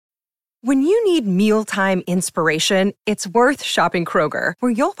When you need mealtime inspiration, it's worth shopping Kroger,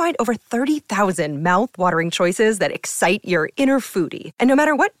 where you'll find over 30,000 mouth-watering choices that excite your inner foodie. And no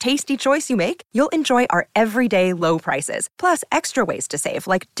matter what tasty choice you make, you'll enjoy our everyday low prices, plus extra ways to save,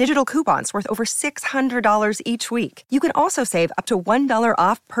 like digital coupons worth over $600 each week. You can also save up to $1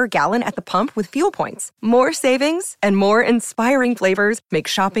 off per gallon at the pump with fuel points. More savings and more inspiring flavors make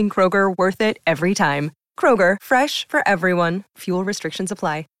shopping Kroger worth it every time. Kroger, fresh for everyone. Fuel restrictions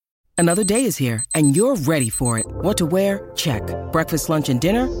apply. Another day is here, and you're ready for it. What to wear? Check. Breakfast, lunch, and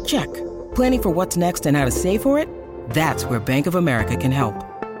dinner? Check. Planning for what's next and how to save for it? That's where Bank of America can help.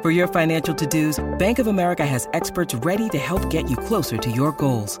 For your financial to-dos, Bank of America has experts ready to help get you closer to your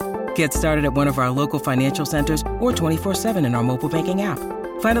goals. Get started at one of our local financial centers or 24/7 in our mobile banking app.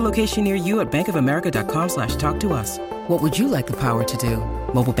 Find a location near you at bankofamerica.com/talktous. What would you like the power to do?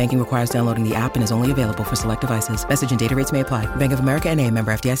 Mobile banking requires downloading the app and is only available for select devices. Message and data rates may apply. Bank of America N.A.,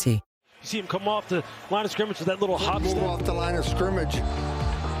 member FDIC. You see him come off the line of scrimmage with that little hop step. Off the line of scrimmage.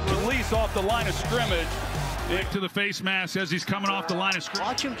 Release off the line of scrimmage. Dick to the face mask as he's coming off the line of scrimmage.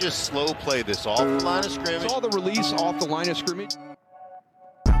 Watch him just slow play this off the line of scrimmage. Saw the release off the line of scrimmage.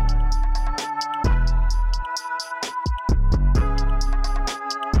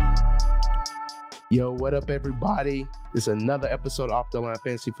 Yo, what up, everybody? It's another episode Off the Line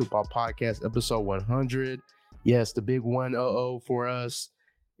Fantasy Football Podcast, episode 100. Yes, the big 100 for us.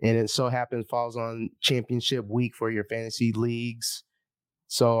 And it so happens falls on championship week for your fantasy leagues.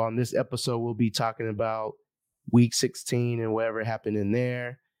 So on this episode, we'll be talking about week 16 and whatever happened in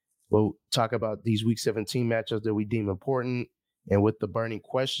there. We'll talk about these week 17 matchups that we deem important and with the burning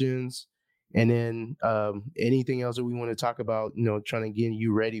questions. And then anything else that we want to talk about, trying to get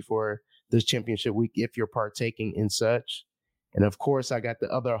you ready for this championship week if you're partaking in such. And of course, I got the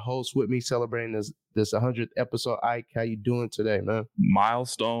other host with me celebrating this 100th episode. Ike, how you doing today, man?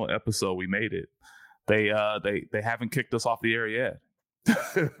 Milestone episode. We made it. They haven't kicked us off the air yet.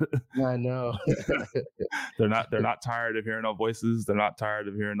 I know. They're not tired of hearing our voices. They're not tired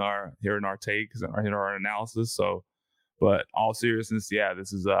of hearing our takes and hearing our analysis. So, but all seriousness, yeah,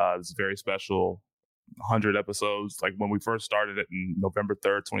 this is very special. 100 episodes. Like when we first started it in November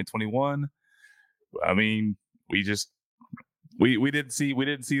 3rd, 2021. I mean, we didn't see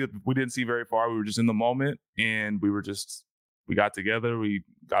very far. We were just in the moment, and we got together. We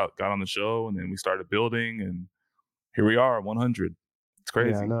got on the show, and then we started building, and here we are, 100. It's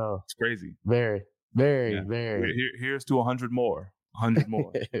crazy. Yeah, I know. It's crazy. Very, very, very. Here's to 100 more. 100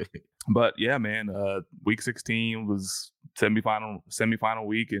 more. But yeah, man. Week 16 was semifinal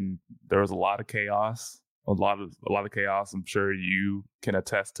week, and there was a lot of chaos. A lot of chaos. I'm sure you can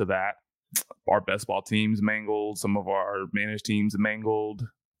attest to that. Our best ball teams mangled. Some of our managed teams mangled.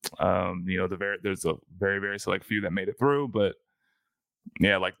 There's a very, very select few that made it through. But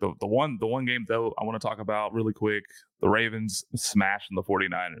yeah, like the one game though I want to talk about really quick. The Ravens smashing the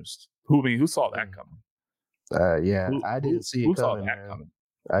 49ers. Who saw that coming? Yeah, I didn't see it coming.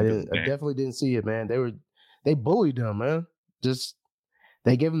 I definitely didn't see it, man. They bullied them, man. Just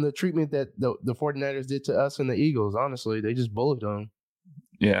they gave them the treatment that the 49ers did to us and the Eagles. Honestly, they just bullied them.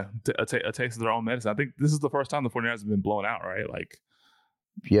 Yeah, a taste of their own medicine. I think this is the first time the 49ers have been blown out, right? Like,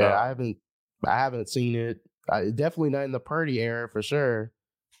 yeah, I haven't seen it. Definitely not in the Purdy era for sure.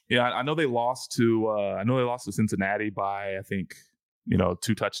 Yeah, I know they lost to Cincinnati by I think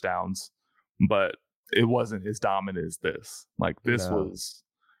 2 touchdowns, but it wasn't as dominant as this. Like this was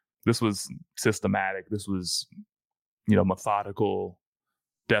systematic. This was methodical,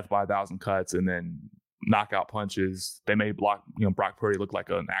 death by 1,000 cuts, and then knockout punches. They made Brock Purdy look like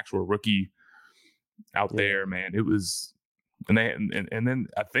an actual rookie out there, man. It was, and then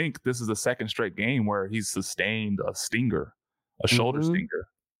I think this is the second straight game where he's sustained a stinger, a shoulder stinger,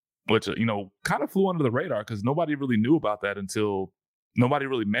 which kind of flew under the radar because nobody really knew about that nobody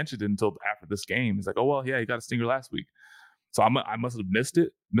really mentioned it until after this game. He's like, oh well, yeah, he got a stinger last week, so I must have missed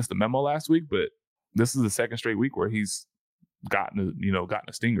the memo last week, but this is the second straight week where he's gotten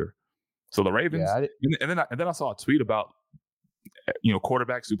a stinger. So the Ravens, and then I saw a tweet about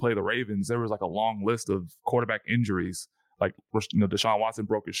quarterbacks who play the Ravens. There was like a long list of quarterback injuries. Like Deshaun Watson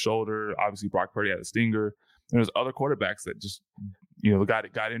broke his shoulder. Obviously, Brock Purdy had a stinger. And there's other quarterbacks that just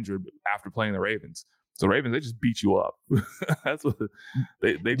got injured after playing the Ravens. So Ravens, they just beat you up. That's what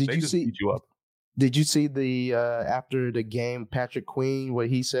they just beat you up. Did you see the after the game Patrick Queen what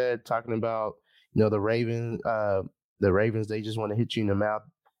he said talking about the Ravens they just want to hit you in the mouth.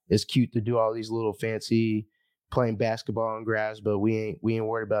 It's cute to do all these little fancy playing basketball on grass, but we ain't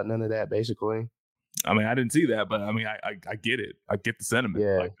worried about none of that, basically. I mean, I didn't see that, but I mean, I get it. I get the sentiment.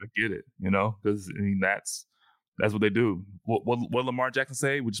 Yeah. Like, I get it, because I mean, that's That's what they do. What Lamar Jackson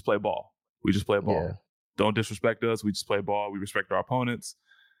say? We just play ball. We just play ball. Yeah. Don't disrespect us. We just play ball. We respect our opponents.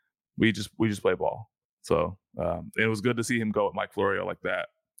 We just play ball. So it was good to see him go at Mike Florio like that,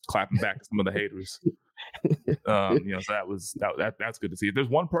 clapping back to some of the haters. So that's good to see. If there's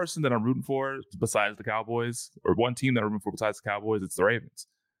one person that I'm rooting for besides the Cowboys, or one team that I'm rooting for besides the Cowboys, it's the Ravens,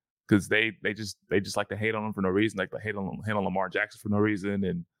 because they just like to hate on him for no reason, like to hate on Lamar Jackson for no reason,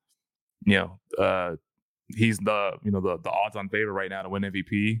 and he's the odds-on favorite right now to win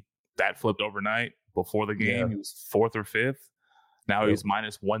MVP. That flipped overnight. Before the game, he was 4th or 5th. Now he's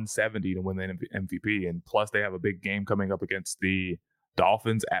minus 170 to win the MVP, and plus they have a big game coming up against the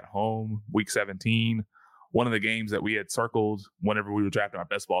Dolphins at home, Week 17. One of the games that we had circled whenever we were drafting our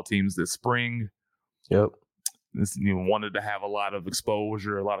best ball teams this spring. Yep. Wanted to have a lot of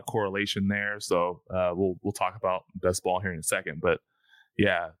exposure, a lot of correlation there. So we'll talk about best ball here in a second. But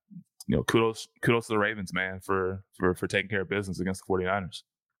yeah, kudos to the Ravens, man, for taking care of business against the 49ers.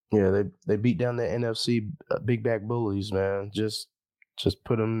 Yeah, they beat down the NFC big back bullies, man. Just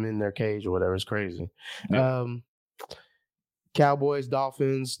put them in their cage or whatever. It's crazy. Yeah. Cowboys,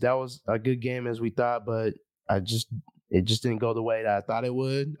 Dolphins, that was a good game as we thought, but it just didn't go the way that I thought it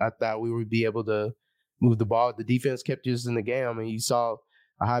would. I thought we would be able to move the ball. The defense kept us in the game. I mean, you saw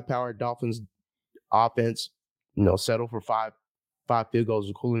a high-powered Dolphins offense, settle for five field goals,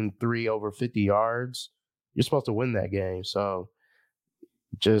 including 3 over 50 yards. You're supposed to win that game. So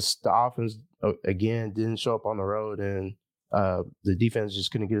just the offense, again, didn't show up on the road, and the defense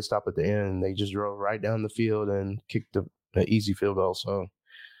just couldn't get a stop at the end. They just drove right down the field and kicked an easy field goal. So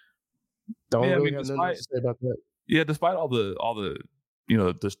don't have nothing to say about that. Yeah, despite all the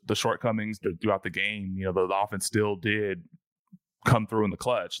the shortcomings throughout the game, the offense still did come through in the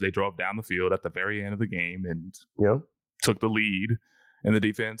clutch. They drove down the field at the very end of the game and took the lead. And the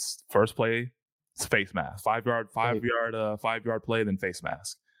defense, first play, it's face mask, 5 yard play, then face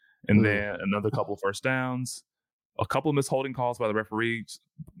mask, and then another couple first downs, a couple of missed holding calls by the referees.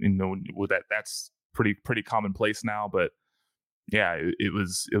 With that's pretty commonplace now, but yeah, it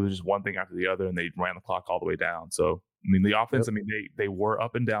was just one thing after the other, and they ran the clock all the way down. So I mean, the offense, they were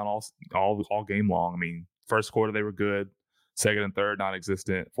up and down all game long. I mean, first quarter they were good, second and third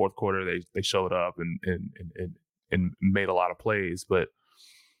non-existent, fourth quarter they showed up and made a lot of plays, but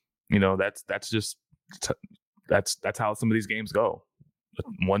that's how some of these games go.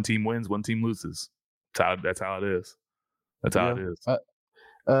 One team wins, one team loses. That's how it is. That's how it is.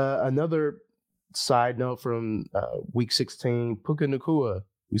 Another side note from Week 16, Puka Nacua.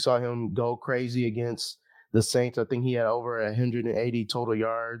 We saw him go crazy against the Saints. I think he had over 180 total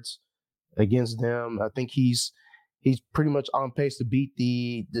yards against them. I think he's pretty much on pace to beat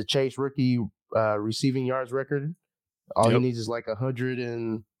the Chase rookie receiving yards record. All he needs is like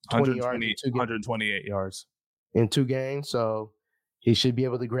 128 yards in 2 games. So he should be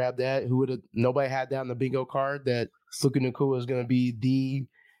able to grab that. Nobody had that on the bingo card that Puka Nacua is going to be the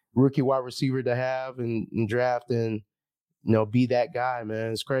rookie wide receiver to have and draft and be that guy,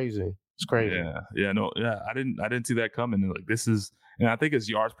 man. It's crazy. It's crazy. I didn't see that coming. Like, this is, and I think his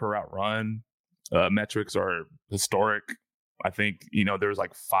yards per route run metrics are historic. I think there's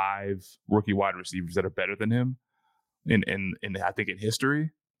like 5 rookie wide receivers that are better than him in I think in history.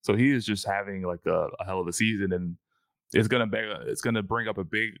 So he is just having like a hell of a season, and it's gonna bring up a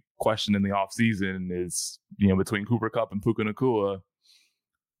big question in the offseason is between Cooper Kupp and Puka Nacua,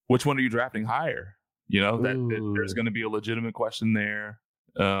 which one are you drafting higher? There's going to be a legitimate question there.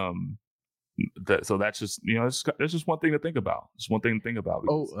 So that's just that's just one thing to think about. Just one thing to think about.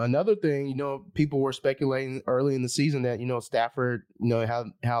 Another thing, people were speculating early in the season that Stafford,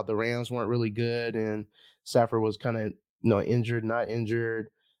 how the Rams weren't really good, and Stafford was kind of injured, not injured.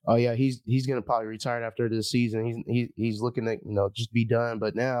 Oh yeah, he's going to probably retire after this season. He's looking to just be done.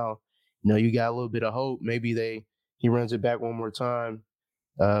 But now, you got a little bit of hope. Maybe he runs it back one more time.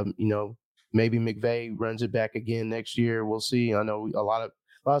 Maybe McVay runs it back again next year. We'll see. I know a lot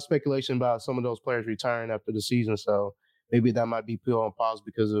of speculation about some of those players retiring after the season. So maybe that might be put on pause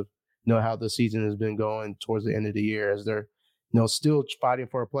because of how the season has been going towards the end of the year, as they're still fighting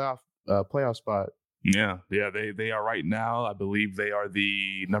for a playoff spot. Yeah, they are right now. I believe they are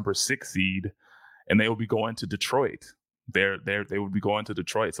the number 6 seed, and they will be going to Detroit. They would be going to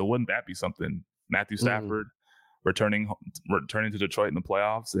Detroit. So wouldn't that be something? Matthew Stafford returning to Detroit in the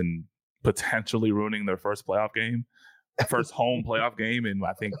playoffs and potentially ruining their first home playoff game in,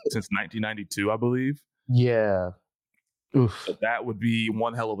 I think, since 1992, I believe. Yeah. Oof. So that would be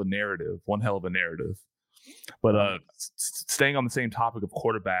one hell of a narrative. But staying on the same topic of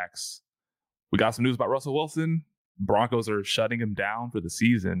quarterbacks, we got some news about Russell Wilson. Broncos are shutting him down for the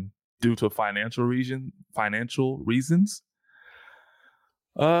season. due to financial reasons.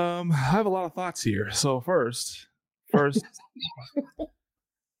 I have a lot of thoughts here. So first,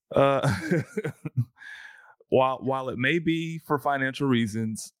 while it may be for financial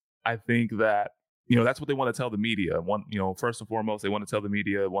reasons, I think that, that's what they want to tell the media. First and foremost, they want to tell the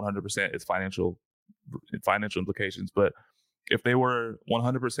media 100% it's financial implications. But if they were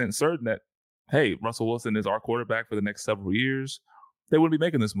 100% certain that, hey, Russell Wilson is our quarterback for the next several years, they wouldn't be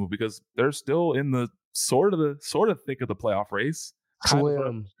making this move, because they're still in the sort of thick of the playoff race.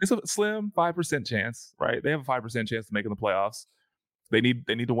 It's a slim 5% chance, right? They have a 5% chance to making the playoffs. They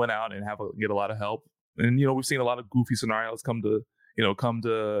need to win out and get a lot of help. And we've seen a lot of goofy scenarios come to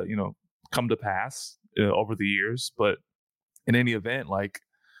pass over the years. But in any event, like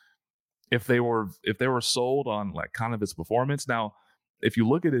if they were sold on like kind of his performance. Now, if you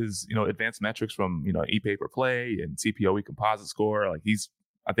look at his advanced metrics from ePay per play and CPOE composite score, like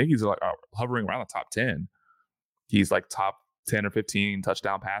I think he's like hovering around the top 10. He's like top 10 or 15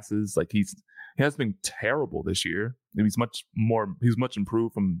 touchdown passes. Like he has been terrible this year. He's much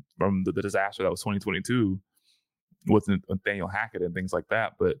improved from the disaster that was 2022 with Nathaniel Hackett and things like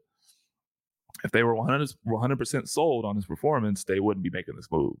that. But if they were 100% sold on his performance, they wouldn't be making this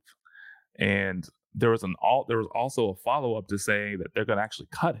move. And there was also a follow up to saying that they're going to actually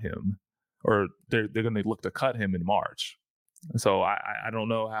cut him, or they're going to look to cut him in March. So I don't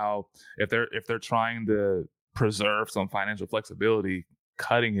know how, if they're trying to preserve some financial flexibility,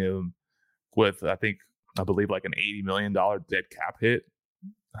 cutting him with I believe like an $80 million dead cap hit.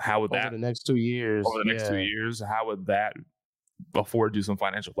 How would that over the next 2 years? Over the next 2 years, how would that afford you some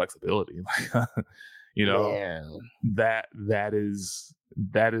financial flexibility? That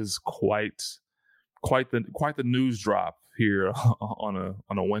is quite the news drop here on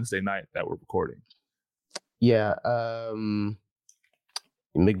a Wednesday night that we're recording. Yeah,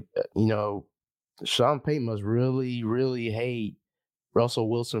 Sean Payton must really, really hate Russell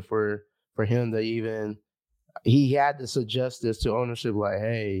Wilson for him to even. He had to suggest this to ownership, like,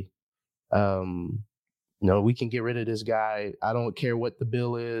 hey, we can get rid of this guy. I don't care what the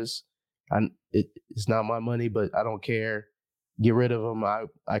bill is. It's not my money, but I don't care. Get rid of him.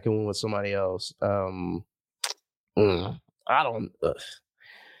 I can win with somebody else.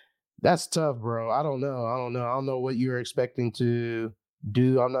 That's tough, bro. I don't know. I don't know what you're expecting to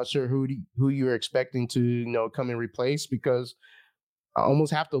do. I'm not sure who you're expecting to come and replace, because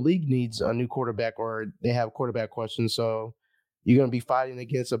almost half the league needs a new quarterback, or they have quarterback questions. So you're going to be fighting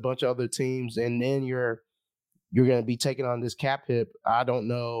against a bunch of other teams, and then you're going to be taking on this cap hit. I don't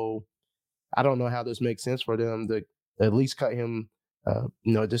know how this makes sense for them to at least cut him,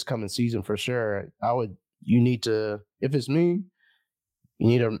 this coming season for sure. If it's me,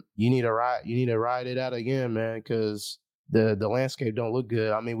 you need to ride it out again, man, because the landscape don't look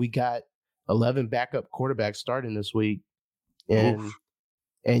good. I mean, we got 11 backup quarterbacks starting this week, and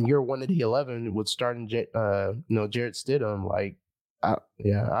you're one of the 11 with starting Jarrett Stidham. Like, I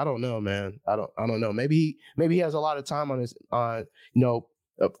don't know, man. I don't know. Maybe he has a lot of time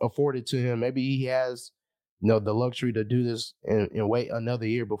afforded to him. Maybe he has the luxury to do this and wait another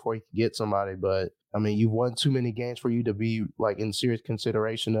year before he can get somebody. But I mean, you've won too many games for you to be like in serious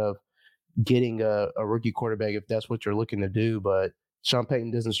consideration of getting a rookie quarterback if that's what you're looking to do. But Sean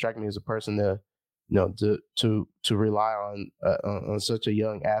Payton doesn't strike me as a person to rely on such a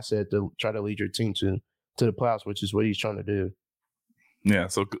young asset to try to lead your team to the playoffs, which is what he's trying to do. Yeah.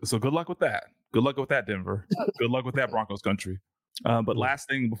 So good luck with that. Good luck with that, Denver. Good luck with that, Broncos country. But last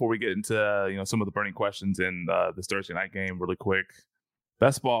thing before we get into some of the burning questions in this Thursday night game, really quick,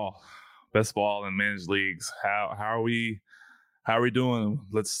 best ball in managed leagues. How are we doing?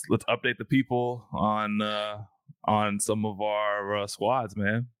 Let's update the people on some of our squads,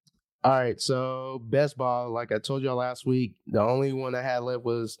 man. All right, so best ball, like I told y'all last week, the only one I had left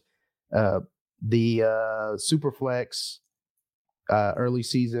was the Superflex early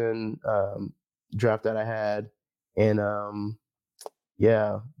season draft that I had, and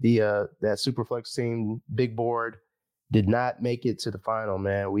that Superflex team, big board, did not make it to the final,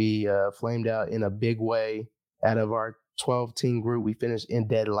 man. We flamed out in a big way. Out of our 12-team group, we finished in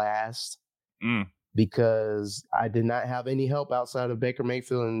dead last because I did not have any help outside of Baker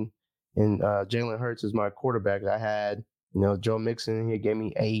Mayfield and Jalen Hurts as my quarterback. I had, Joe Mixon, he gave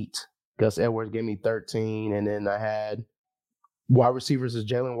me 8. Gus Edwards gave me 13. And then I had wide receivers as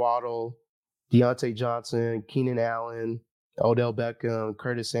Jalen Waddle, Deontay Johnson, Keenan Allen, Odell Beckham,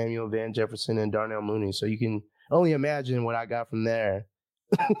 Curtis Samuel, Van Jefferson, and Darnell Mooney. So you can only imagine what I got from there.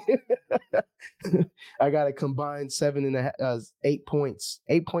 I got a combined 8 points,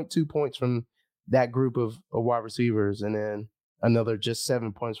 8.2 points from that group of wide receivers. And then another just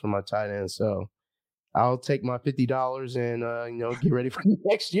 7 points from my tight end. So I'll take my $50 and get ready for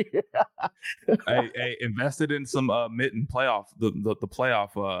next year. I invested in some mitten playoff the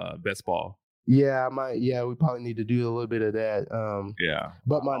playoff best ball. Yeah, I might. Yeah, we probably need to do a little bit of that.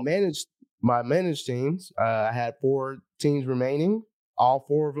 But my managed teams, I had 4 teams remaining. All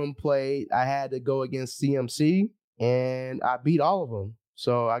 4 of them played. I had to go against CMC, and I beat all of them.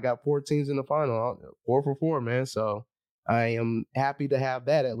 So I got 4 teams in the final, 4 for 4, man. So I am happy to have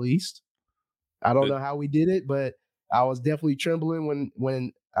that at least. I don't know how we did it, but I was definitely trembling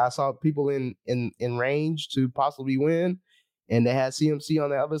when I saw people in range to possibly win, and they had CMC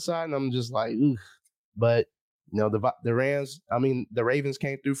on the other side, and I'm just like, oof. But the Ravens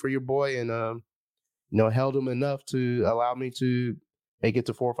came through for your boy and held him enough to allow me to make it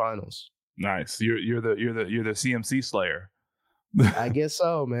to 4 finals. Nice. You're the CMC slayer. I guess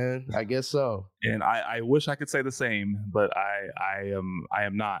so, man. I guess so. And I wish I could say the same, but I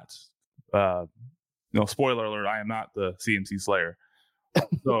am not. Spoiler alert, I am not the CMC slayer.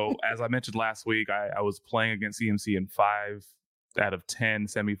 So as I mentioned last week, I was playing against CMC in 5 out of 10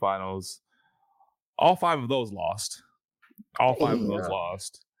 semifinals. All 5 of those lost.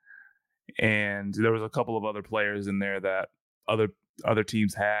 And there was a couple of other players in there that other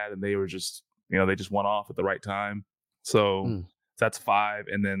teams had, and they were just, they just went off at the right time. So that's 5,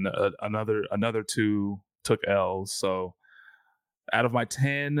 and then another 2 took L's. So out of my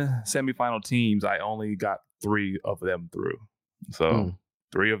 10 semifinal teams, I only got 3 of them through. So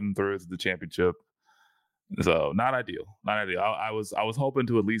 3 of them through to the championship. So not ideal. I was hoping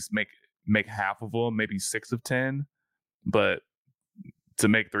to at least make half of them, maybe 6 of 10, but to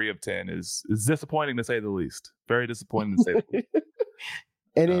make 3 of 10 is disappointing to say the least. Very disappointing to say the least.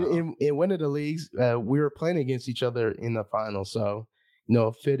 And in one of the leagues, we were playing against each other in the final. So,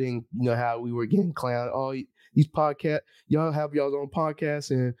 fitting, how we were getting clowned. Oh, these podcasts, y'all have y'all's own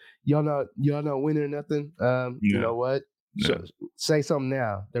podcasts and y'all not winning or nothing. You know what? Yeah. Say something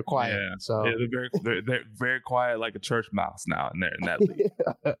now. They're quiet. Yeah. So they're very quiet, like a church mouse now in that league.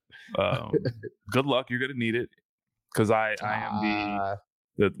 Good luck. You're gonna need it, because I am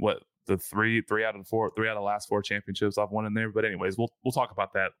the 3 out of the last 4 championships I've won in there. But anyways, we'll talk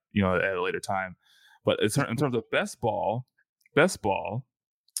about that at a later time. But in terms of best ball,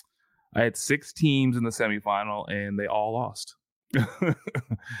 I had 6 teams in the semifinal, and they all lost.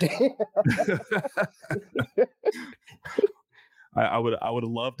 I would have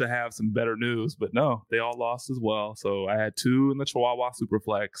loved to have some better news, but no, they all lost as well. So I had 2 in the Chihuahua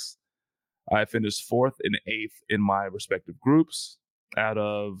Superflex. I finished 4th and 8th in my respective groups out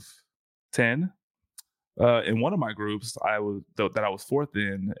of 10. In one of my groups, I was 4th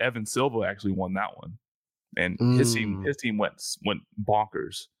in. Evan Silva actually won that one, and his team went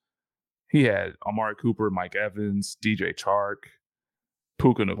bonkers. He had Amari Cooper, Mike Evans, DJ Chark,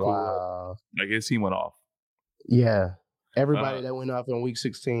 Puka Nacua. Wow. Like, his team went off. Yeah. Everybody that went off in week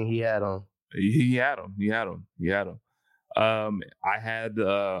 16, he had them. He had them. I had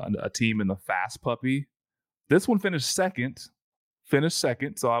a team in the Fast Puppy. This one finished second.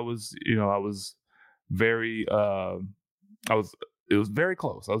 So I was very, it was very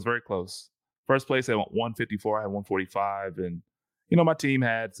close. I was very close. First place, I went 154. I had 145, and my team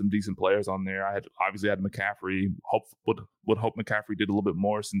had some decent players on there. I obviously had McCaffrey. Would hope McCaffrey did a little bit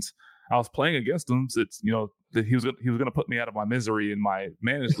more, since I was playing against him. Since that he was going to put me out of my misery in my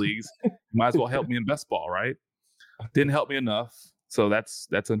managed leagues. Might as well help me in best ball, right? Didn't help me enough, so that's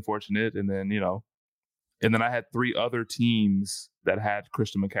unfortunate. And then I had 3 other teams that had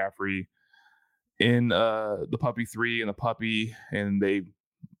Christian McCaffrey in the Puppy 3 and the Puppy, and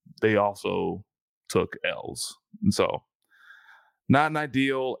they also took L's. And so not an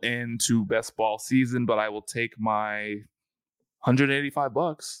ideal end to best ball season, but I will take my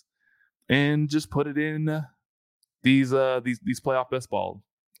 $185 and just put it in these playoff best ball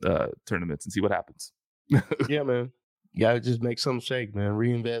tournaments and see what happens. Yeah, man. You gotta just make some shake, man.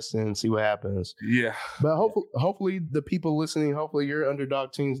 Reinvest and see what happens. Yeah. But hopefully the people listening, hopefully your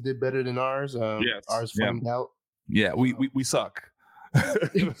underdog teams did better than ours. Yes. Ours flamed out. Yeah, we suck.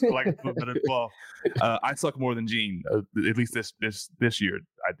 Well, I suck more than Gene. At least this year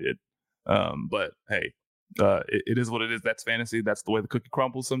I did. But hey, it is what it is. That's fantasy. That's the way the cookie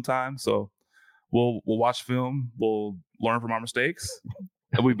crumbles sometimes. So we'll watch film. We'll learn from our mistakes,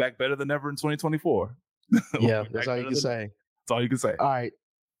 and we'll be back better than ever in 2024. Yeah, that's all you can say. That's all you can say. All right.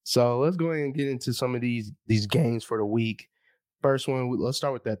 So let's go ahead and get into some of these games for the week. First one, let's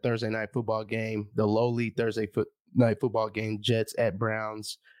start with that Thursday night football game. The lowly Thursday night football game, Jets at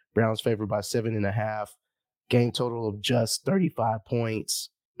Browns. Browns favored by 7.5. Game total of just 35 points.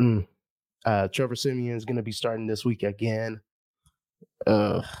 Trevor Siemian is going to be starting this week again.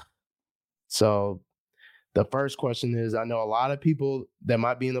 So the first question is, I know a lot of people that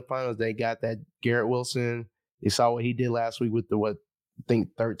might be in the finals, they got that Garrett Wilson. They saw what he did last week with I think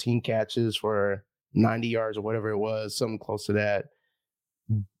 13 catches for 90 yards or whatever it was, something close to that.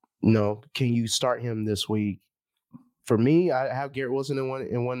 Can you start him this week? For me, I have Garrett Wilson in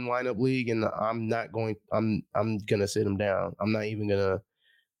one lineup league, and I'm gonna sit him down. I'm not even gonna.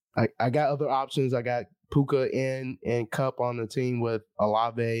 I got other options. I got Puka and Kupp on the team with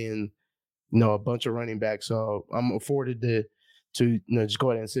Olave and a bunch of running backs. So I'm afforded to just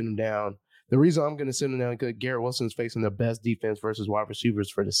go ahead and sit him down. The reason I'm gonna sit him down is because Garrett Wilson's facing the best defense versus wide receivers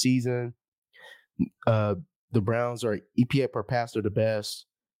for the season. The Browns are EPA per pass, they're the best.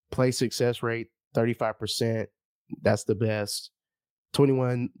 Play success rate 35%. That's the best.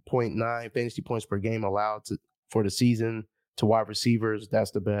 21.9 fantasy points per game allowed for the season to wide receivers.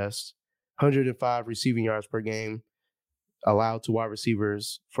 That's the best. 105 receiving yards per game allowed to wide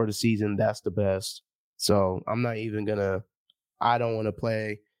receivers for the season. That's the best. So I'm not even I don't want to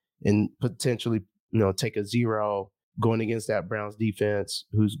play and potentially, take a 0 going against that Browns defense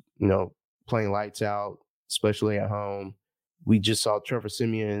who's, playing lights out, especially at home. We just saw Trevor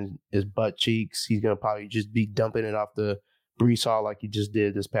Siemian, his butt cheeks. He's going to probably just be dumping it off the Breece Hall like he just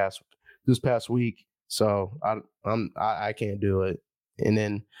did this past week. So I can't do it. And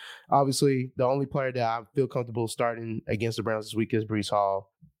then obviously the only player that I feel comfortable starting against the Browns this week is Breece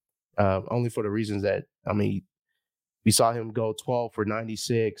Hall. Only for the reasons that, we saw him go 12 for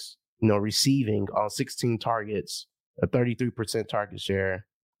 96, receiving on 16 targets, a 33% target share.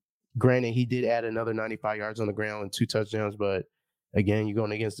 Granted, he did add another 95 yards on the ground and 2 touchdowns, but again, you're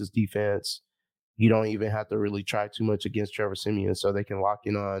going against this defense. You don't even have to really try too much against Trevor Siemian, so they can lock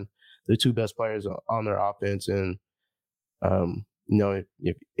in on the 2 best players on their offense. And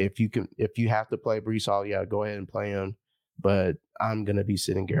if you have to play Breece Hall, yeah, go ahead and play him. But I'm gonna be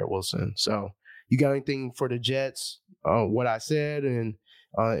sitting Garrett Wilson. So, you got anything for the Jets? What I said, and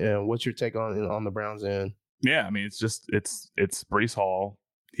what's your take on the Browns end? Yeah, it's Breece Hall.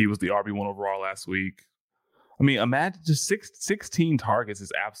 He was the RB1 overall last week. Imagine just 16 targets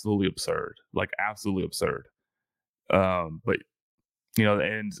is absolutely absurd. Like, absolutely absurd. But,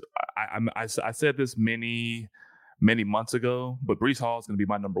 and I said this many months ago, but Breece Hall is going to be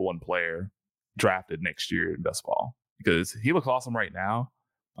my number 1 player drafted next year in best ball because he looks awesome right now.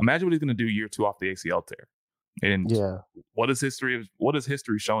 Imagine what he's going to do year 2 off the ACL tear. And what has history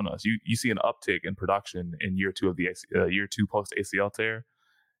shown us? You see an uptick in production in year 2 of the year 2 post ACL tear.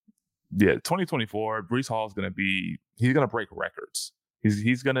 Yeah, 2024, Breece Hall is he's gonna break records.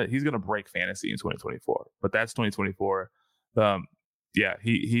 He's gonna break fantasy in 2024. But that's 2024.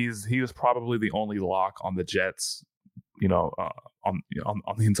 He was probably the only lock on the Jets, on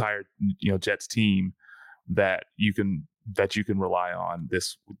the entire Jets team that you can rely on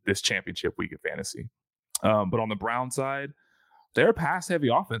this championship week of fantasy. But on the Brown side, they're a pass heavy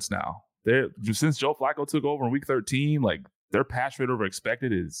offense now. Since Joe Flacco took over in week 13, like, their pass rate over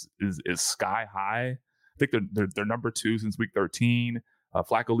expected is sky high. I think they're number 2 since week 13.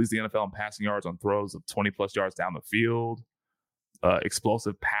 Flacco leads the NFL in passing yards on throws of 20 plus yards down the field.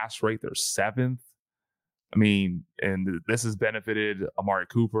 Explosive pass rate, they're 7th. And this has benefited Amari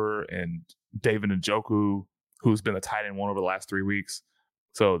Cooper and David Njoku, who's been the tight end 1 over the last 3 weeks.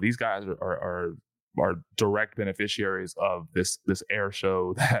 So these guys are direct beneficiaries of this air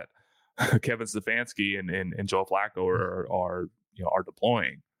show that Kevin Stefanski and Joe Flacco are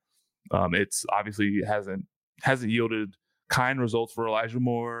deploying. It's obviously hasn't yielded kind results for Elijah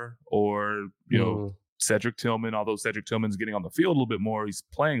Moore or Cedric Tillman. Although Cedric Tillman's getting on the field a little bit more, he's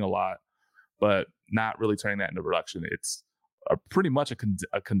playing a lot, but not really turning that into production. It's pretty much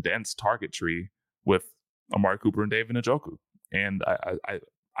a condensed target tree with Amari Cooper and David Njoku. And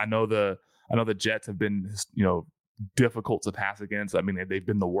I know the Jets have been difficult to pass against. They've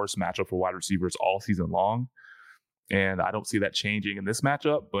been the worst matchup for wide receivers all season long, and I don't see that changing in this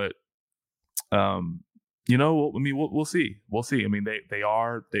matchup. But we'll see. We'll see.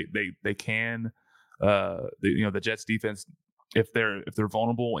 They can. The Jets defense, if they're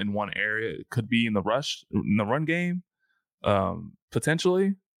vulnerable in one area, it could be in the run game,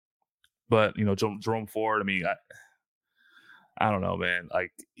 potentially. But Jerome Ford. I don't know, man.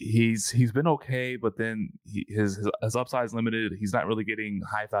 Like, he's been okay, but then his upside is limited. He's not really getting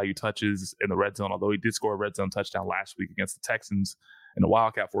high value touches in the red zone, although he did score a red zone touchdown last week against the Texans in the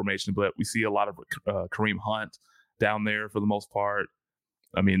Wildcat formation. But we see a lot of Kareem Hunt down there for the most part.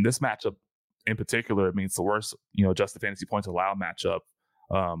 This matchup in particular, it's the worst, adjusted fantasy points allowed matchup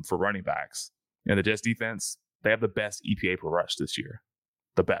for running backs. And the Jets defense, they have the best EPA per rush this year,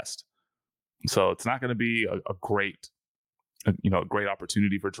 the best. So it's not going to be a great a great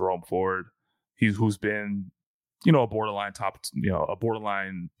opportunity for Jerome Ford. Who's been, a borderline top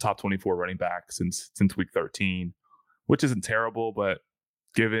 24 running back since week 13, which isn't terrible, but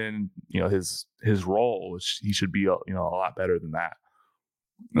given, his role, he should be, a lot better than that.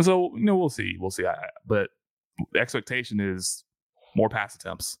 And so, we'll see. But the expectation is more pass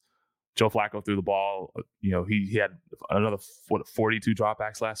attempts. Joe Flacco threw the ball. He had another 42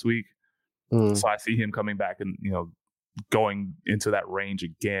 dropbacks last week. So I see him coming back and, going into that range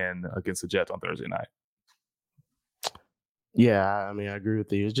again against the Jets on Thursday night. Yeah, I mean, I agree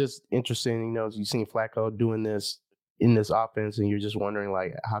with you. It's just interesting, you've seen Flacco doing this in this offense, and you're just wondering,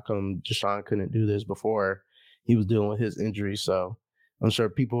 like, how come Deshaun couldn't do this before he was dealing with his injury? So I'm sure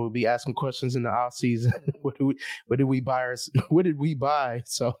people will be asking questions in the offseason. What did we buy?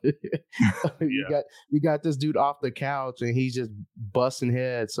 So we got this dude off the couch, and he's just busting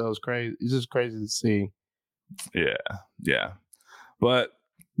heads. So it's crazy. It's just crazy to see. Yeah. But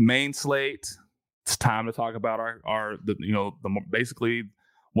main slate. It's time to talk about basically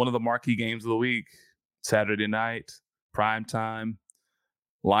one of the marquee games of the week, Saturday night, prime time,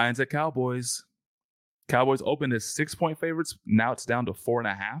 Lions at Cowboys. Cowboys opened as 6-point favorites. Now it's down to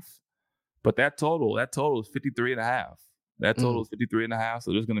 4.5. But that total is 53.5. That total is 53.5.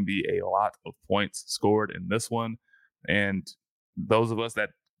 So there's going to be a lot of points scored in this one. And those of us that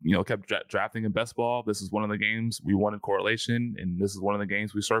kept drafting in best ball, this is one of the games we wanted correlation, and this is one of the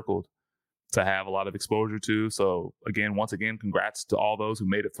games we circled to have a lot of exposure to. So once again, congrats to all those who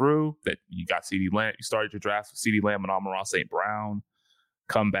made it through. That you got CeeDee Lamb. You started your drafts with CeeDee Lamb and Amon-Ra St. Brown.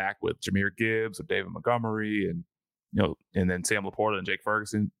 Come back with Jahmyr Gibbs or David Montgomery, and and then Sam Laporta and Jake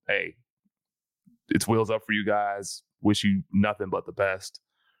Ferguson. Hey, it's wheels up for you guys. Wish you nothing but the best.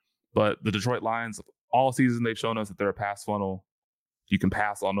 But the Detroit Lions, all season they've shown us that they're a pass funnel. You can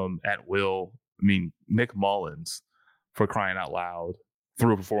pass on them at will. I mean, Nick Mullins, for crying out loud,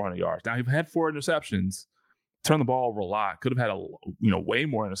 threw for 400 yards. Now, he had 4 interceptions, turned the ball over a lot. Could have had way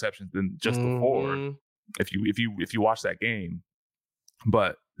more interceptions than just the 4 if you watch that game.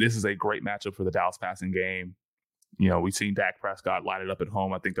 But this is a great matchup for the Dallas passing game. We've seen Dak Prescott light it up at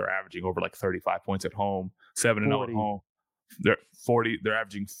home. I think they're averaging over like 35 points at home, 7-0 at home. They're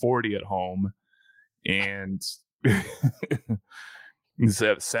averaging 40 at home, and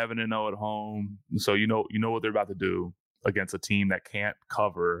 7-0 at home. So you know what they're about to do against a team that can't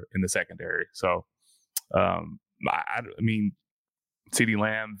cover in the secondary. So, I mean, CeeDee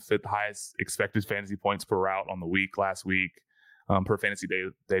Lamb fit the highest expected fantasy points per route on the week last week, per fantasy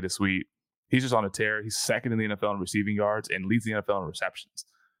data suite. He's just on a tear. He's second in the NFL in receiving yards and leads the NFL in receptions.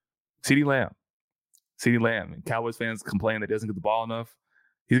 CeeDee Lamb. And Cowboys fans complain that he doesn't get the ball enough.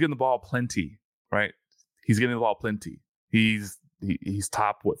 He's getting the ball plenty, right? He's getting the ball plenty. He's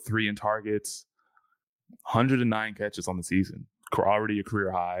top 3 in targets, 109 catches on the season, already a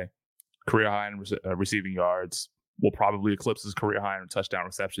career high in receiving yards. Will probably eclipse his career high in touchdown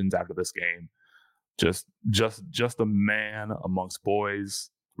receptions after this game. Just a man amongst boys.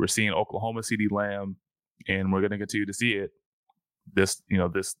 We're seeing Oklahoma CeeDee Lamb, and we're going to continue to see it this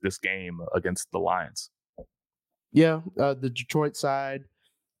game against the Lions. Yeah, the Detroit side,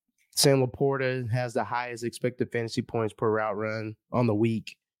 Sam Laporta has the highest expected fantasy points per route run on the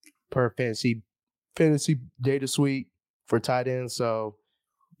week per fantasy data suite for tight ends. So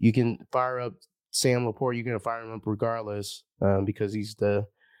you can fire up Sam Laporta. You're going to fire him up regardless because he's the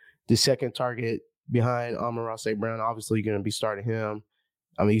second target behind Amon-Ra St. Brown. Obviously, you're going to be starting him.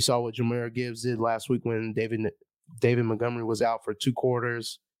 I mean, you saw what Jahmyr Gibbs did last week when David Montgomery was out for 2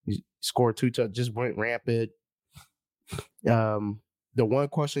 quarters. He scored 2 touchdowns, just went rampant. The one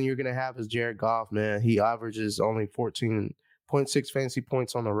question you're going to have is Jared Goff, man. He averages only 14.6 fantasy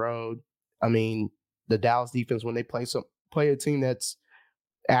points on the road. I mean, the Dallas defense, when they play a team that's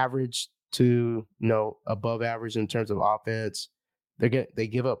average to above average in terms of offense, they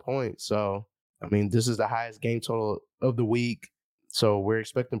give up points. So, I mean, this is the highest game total of the week. So we're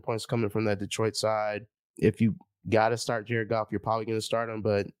expecting points coming from that Detroit side. If you got to start Jared Goff, you're probably going to start him.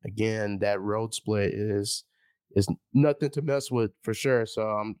 But again, that road split is nothing to mess with for sure.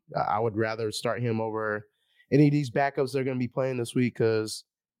 So I would rather start him over any of these backups they're going to be playing this week because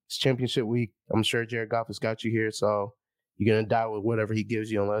it's championship week. I'm sure Jared Goff has got you here. So you're going to die with whatever he gives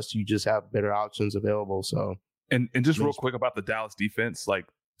you unless you just have better options available. So and just real quick about the Dallas defense, like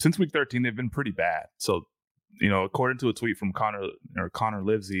since week 13, they've been pretty bad. So, according to a tweet from Connor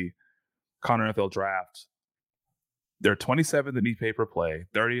Livesey, Connor NFL Draft, they're 27th in EPA per play,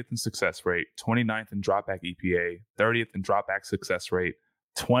 30th in success rate, 29th in dropback EPA, 30th in dropback success rate,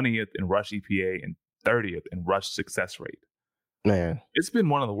 20th in rush EPA, and 30th in rush success rate. Man, it's been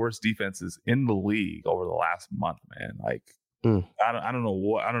one of the worst defenses in the league over the last month, man. Like, I don't know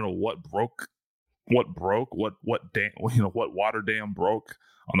what broke, what water dam broke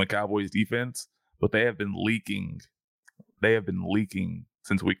on the Cowboys defense, but they have been leaking. They have been leaking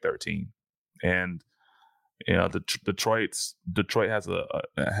since week 13, and Detroit has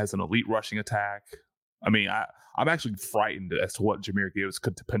an elite rushing attack. I mean, I'm actually frightened as to what Jahmyr Gibbs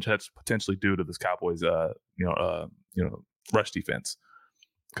could potentially do to this Cowboys rush defense.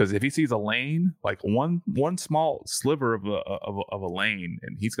 Because if he sees a lane, like one small sliver of a lane,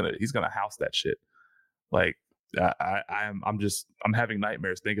 and he's gonna house that shit. Like I'm having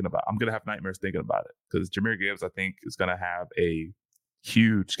nightmares thinking about. I'm gonna have nightmares thinking about it because Jahmyr Gibbs, I think, is gonna have a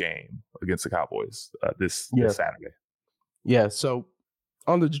huge game against the Cowboys this Saturday. Yeah. So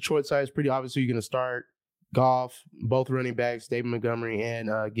on the Detroit side, it's pretty obvious who you're gonna start. Goff, both running backs, David Montgomery and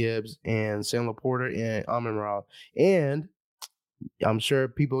Gibbs, and Sam Laporta and Amon-Ra. And I'm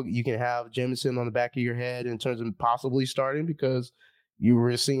sure you can have Jameson on the back of your head in terms of possibly starting because you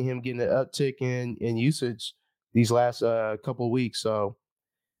were seeing him getting an uptick in usage these last couple of weeks. So,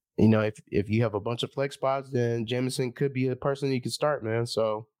 if you have a bunch of flex spots, then Jameson could be a person you could start, man.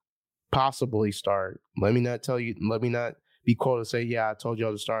 So possibly start. Let me not be quoted to say, yeah, I told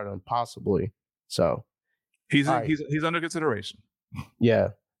y'all to start him. Possibly. So he's under consideration. Yeah.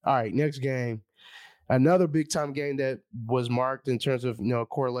 All right. Next game. Another big time game that was marked in terms of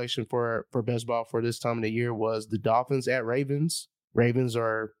correlation for best ball for this time of the year was the Dolphins at Ravens. Ravens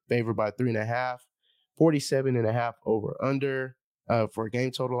are favored by 3.5, 47.5 over under for a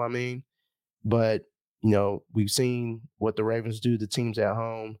game total. I mean, but we've seen what the Ravens do to teams at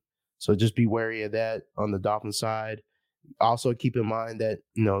home, so just be wary of that on the Dolphins side. Also, keep in mind that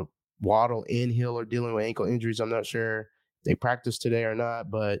Waddle and Hill are dealing with ankle injuries. I'm not sure if they practiced today or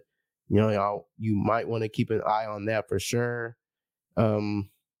not, but you might want to keep an eye on that for sure.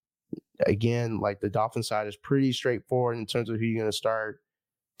 Again, like the Dolphin side is pretty straightforward in terms of who you're going to start.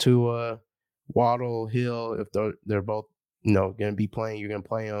 Tua, Waddle, Hill, if they're both going to be playing, you're going to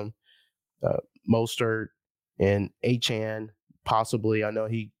play them. Mostert and Achane, possibly. I know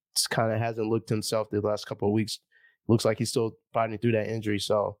he kind of hasn't looked himself the last couple of weeks. Looks like he's still fighting through that injury,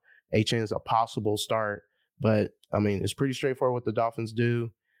 so Achane is a possible start. But, I mean, it's pretty straightforward what the Dolphins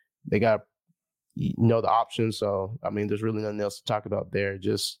do. They got, the options. So, I mean, there's really nothing else to talk about there.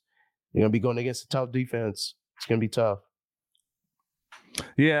 Just, you're going to be going against a tough defense. It's going to be tough.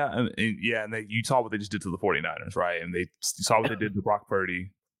 Yeah. And you saw what they just did to the 49ers, right? And they saw what they did to Brock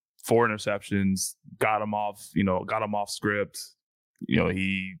Purdy. 4 interceptions, got him off script.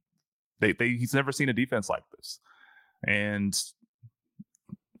 He's never seen a defense like this. And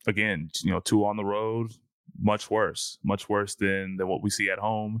again, 2 on the road, much worse than what we see at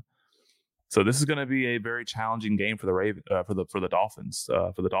home. So this is going to be a very challenging game for the Dolphins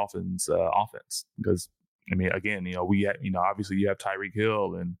offense because I mean again we obviously you have Tyreek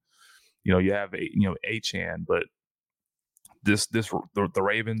Hill and you have Achane, but the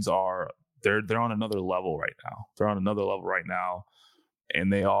Ravens they're on another level right now. They're on another level right now,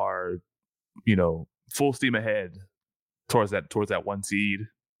 and they are full steam ahead towards that 1 seed.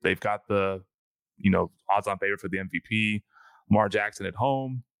 They've got the odds-on favorite for the MVP, Lamar Jackson at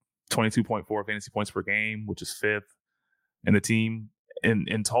home. 22.4 fantasy points per game, which is 5th. And the team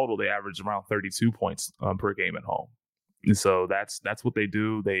in total, they average around 32 points per game at home. And so that's what they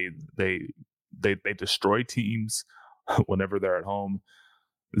do. They destroy teams whenever they're at home.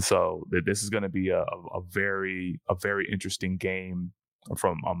 So this is going to be a very interesting game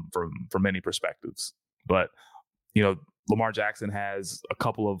from many perspectives. But Lamar Jackson has a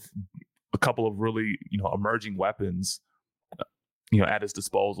couple of really emerging weapons at his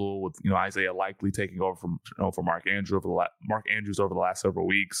disposal with Isaiah Likely taking over from Mark Andrews over the last several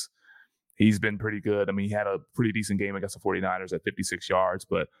weeks. He's been pretty good. I mean, he had a pretty decent game against the 49ers at 56 yards,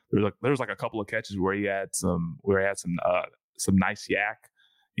 but there was a couple of catches where he had some nice yak,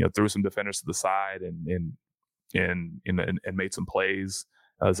 threw some defenders to the side and made some plays.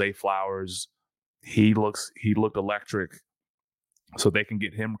 Zay Flowers, he looked electric, so they can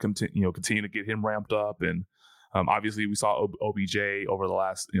get him continue to get him ramped up. And obviously we saw OBJ over the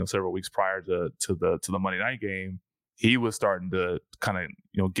last several weeks prior to the Monday night game. He was starting to kind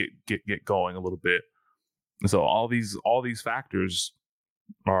of get going a little bit. And so all these factors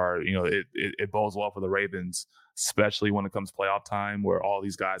are it bodes well for the Ravens, especially when it comes playoff time, where all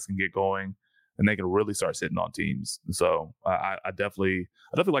these guys can get going and they can really start sitting on teams. So I definitely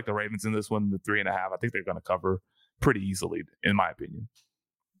like the Ravens in this one. The 3.5, I think they're going to cover pretty easily, in my opinion.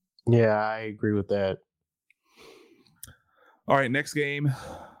 Yeah, I agree with that. All right, next game.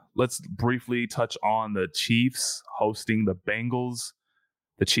 Let's briefly touch on the Chiefs hosting the Bengals.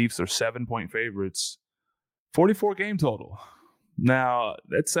 The Chiefs are 7-point favorites. 44 game total. Now,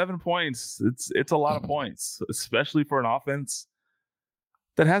 that's 7 points. It's a lot of points, especially for an offense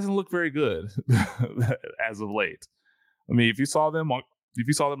that hasn't looked very good as of late. I mean, if you saw them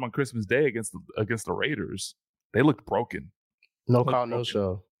on Christmas Day against the Raiders, they looked broken. No call, no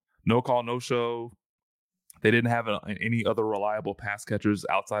show. No call, no show. They didn't have any other reliable pass catchers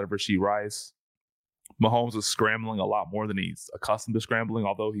outside of Rashee Rice. Mahomes was scrambling a lot more than he's accustomed to scrambling,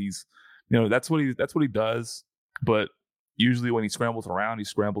 although he's, that's what he does. But usually when he scrambles around, he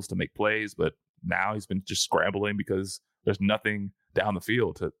scrambles to make plays. But now he's been just scrambling because there's nothing down the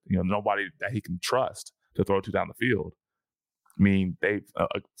field to, nobody that he can trust to throw to down the field. I mean, they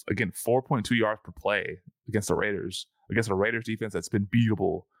again 4.2 yards per play against a Raiders defense that's been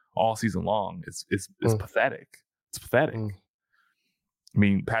beatable all season long. It's pathetic. It's pathetic. I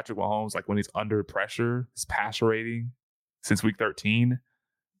mean, Patrick Mahomes, like when he's under pressure, his passer rating since week 13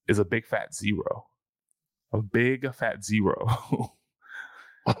 is a big fat 0. A big fat 0.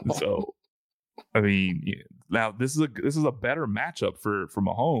 So, I mean, now this is a better matchup for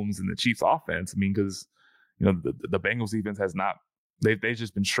Mahomes and the Chiefs offense. I mean, because the Bengals defense has not, they've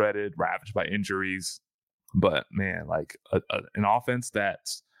just been shredded, ravaged by injuries. But man, like an offense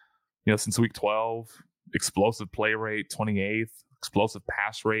that's, since week 12, explosive play rate 28th, explosive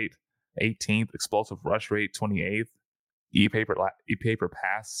pass rate 18th, explosive rush rate 28th, e-paper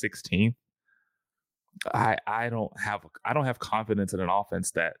pass 16th. I don't have confidence in an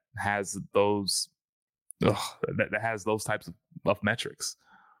offense that has those that has those types of metrics.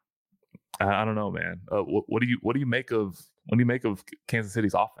 I don't know, man. What do you make of Kansas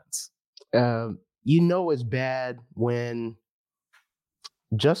City's offense? It's bad when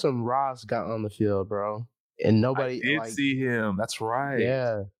Justin Ross got on the field, bro, and nobody I did see him. That's right.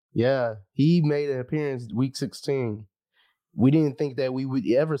 Yeah. He made an appearance week 16. We didn't think that we would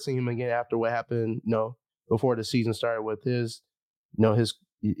ever see him again after what happened, before the season started with his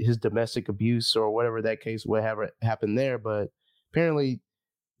domestic abuse or whatever that case would have happened there. But apparently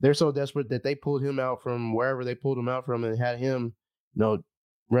they're so desperate that they pulled him out from wherever they pulled him out from and had him,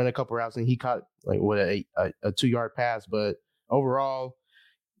 run a couple routes, and he caught a 2-yard pass. But overall,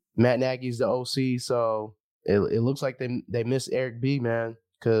 Matt Nagy's the OC, so it looks like they missed Eric B, man,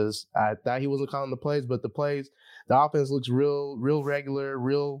 because I thought he wasn't calling the plays, but the offense looks real regular,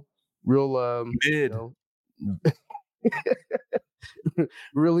 real mid.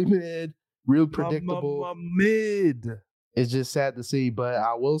 Really mid, real predictable. Mid. It's just sad to see, but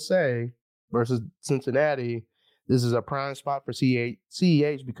I will say, versus Cincinnati, this is a prime spot for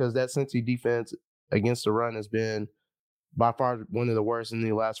CEH because that Cincy defense against the run has been by far one of the worst in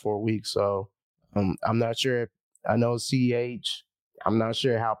the last 4 weeks. So I'm not sure. I know CEH. I'm not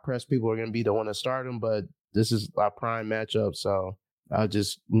sure how pressed people are going to be to want to start him, but this is a prime matchup. So I'll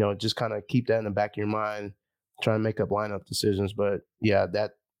just kind of keep that in the back of your mind, try to make up lineup decisions. But yeah,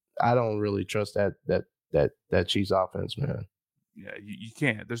 that I don't really trust that Chiefs offense, man. Yeah, you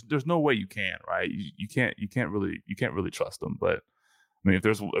can't. There's no way you can, right? You can't really trust them. But I mean, if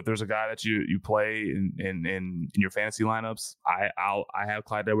there's a guy that you play in your fantasy lineups, I have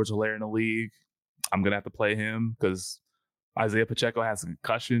Clyde Edwards-Helaire in the league. I'm gonna have to play him because Isaiah Pacheco has a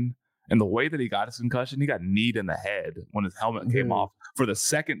concussion, and the way that he got his concussion, he got kneed in the head when his helmet came off for the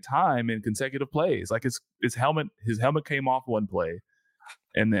second time in consecutive plays. Like his helmet came off one play,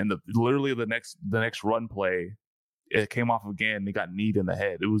 and then literally the next run play, it came off again. And he got kneed in the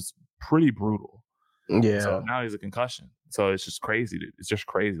head. It was pretty brutal. Yeah. So now he's a concussion. So it's just crazy. It's just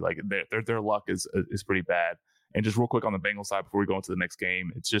crazy. Like their luck is pretty bad. And just real quick on the Bengals side before we go into the next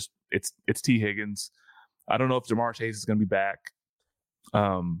game, it's T. Higgins. I don't know if Jamar Chase is going to be back.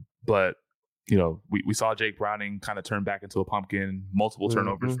 But we saw Jake Browning kind of turn back into a pumpkin, multiple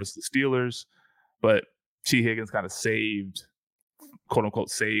turnovers for the Steelers, but T. Higgins kind of quote unquote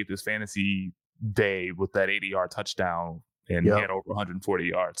saved his fantasy day with that 80-yard touchdown, and he had over 140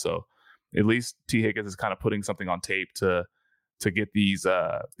 yards. So at least T. Higgins is kind of putting something on tape to get these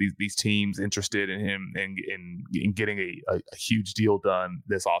teams interested in him and in getting a huge deal done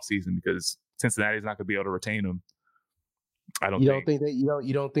this offseason, because Cincinnati's not going to be able to retain him. You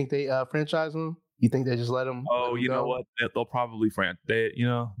don't think they franchise him? You think they just let him? Oh, you know what? They'll probably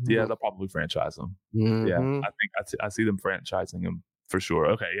they'll probably franchise him. Mm-hmm. Yeah, I see them franchising him for sure.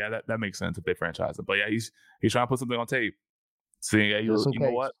 Okay, yeah, that makes sense if they franchise him. But yeah, he's trying to put something on tape. Saying, yeah, you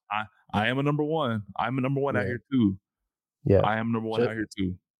know what? I am a number one. I'm a number one out here too. Yeah, I am number one out here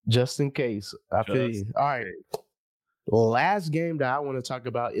too. Just in case. I feel you. All right. Last game that I want to talk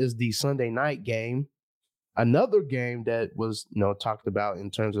about is the Sunday night game. Another game that was, talked about in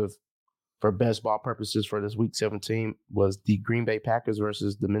terms of for best ball purposes for this week 17 was the Green Bay Packers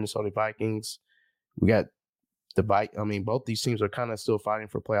versus the Minnesota Vikings. We got both these teams are kind of still fighting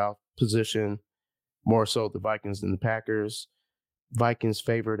for playoff position, more so the Vikings than the Packers. Vikings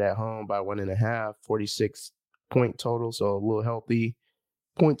favored at home by 1.5, 46-point total, so a little healthy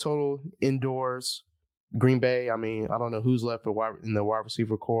point total indoors. Green Bay, I don't know who's left in the wide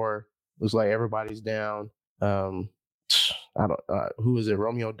receiver core. Looks like everybody's down. Who is it?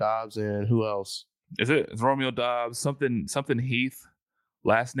 Romeo Doubs and who else? It's Romeo Doubs, something Heath,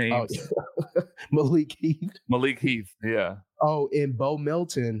 last name. Oh, Malik Heath. Malik Heath, yeah. Oh, and Bo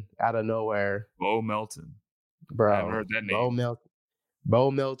Melton out of nowhere. Bo Melton. Bro. I haven't heard that name.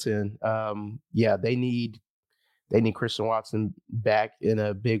 Bo Melton. They need Christian Watson back in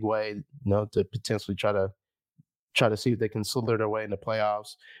a big way, to potentially try to see if they can slither their way in the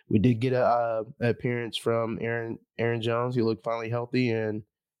playoffs. We did get an appearance from Aaron Jones. He looked finally healthy, and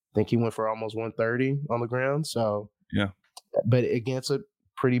I think he went for almost 130 on the ground. So yeah, but against a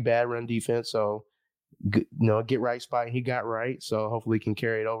pretty bad run defense, so get right spot. He got right, so hopefully he can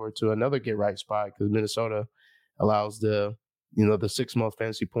carry it over to another get right spot because Minnesota allows the sixth most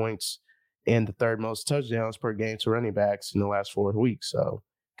fantasy points and the third most touchdowns per game to running backs in the last 4 weeks. So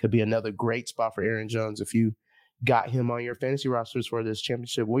could be another great spot for Aaron Jones if you got him on your fantasy rosters for this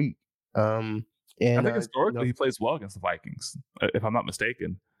championship week. And I think historically he plays well against the Vikings, if I'm not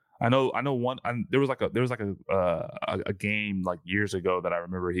mistaken. I know there was a game like years ago that I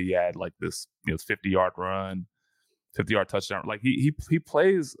remember he had like this 50-yard run, 50-yard touchdown. Like he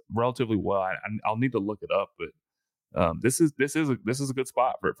plays relatively well. I'll need to look it up, but this is a good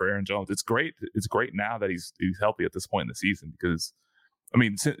spot for Aaron Jones. It's great now that he's healthy at this point in the season because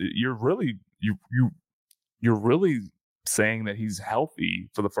you're really saying that he's healthy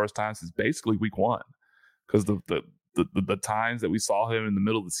for the first time since basically week 1 because the times that we saw him in the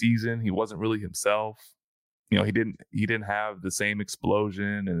middle of the season, he wasn't really himself. He didn't have the same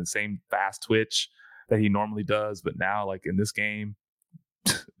explosion and the same fast twitch that he normally does. But now, like in this game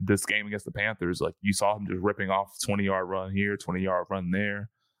against the Panthers, like you saw him just ripping off 20-yard run here, 20-yard run there.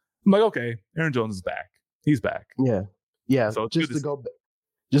 I'm like, okay, Aaron Jones is back. He's back. Yeah. So just to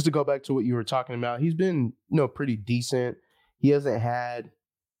go back to what you were talking about, he's been pretty decent. He hasn't had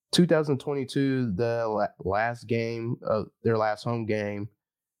 2022, the last game of their last home game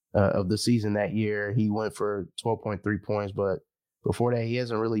of the season that year. He went for 12.3 points, but before that, he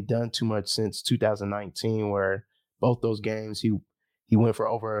hasn't really done too much since 2019, where both those games he went for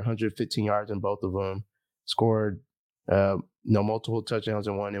over 115 yards in both of them, scored multiple touchdowns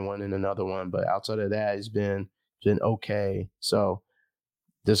in one and one in another one. But outside of that, it's been okay. So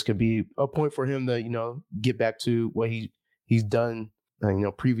this could be a point for him to get back to what he's done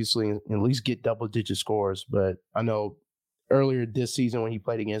previously, and at least get double-digit scores. But I know earlier this season when he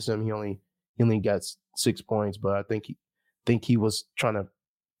played against them, he only got 6 points. But I think he was trying to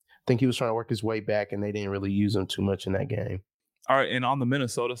work his way back, and they didn't really use him too much in that game. All right, and on the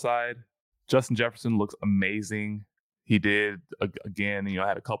Minnesota side, Justin Jefferson looks amazing. He did again.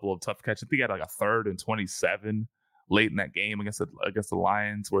 Had a couple of tough catches. I think he had like a 3rd and 27 late in that game against the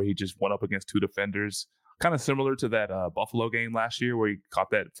Lions, where he just went up against 2 defenders. Kind of similar to that Buffalo game last year where he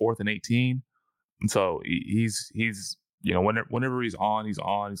caught that 4th and 18. And so he's whenever he's on. He's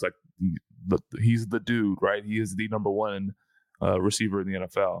like he's the dude, right? He is the number 1 receiver in the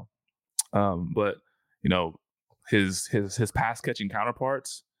NFL. But his pass catching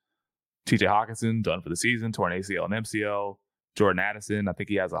counterparts, T.J. Hawkinson done for the season, torn ACL and MCL. Jordan Addison, I think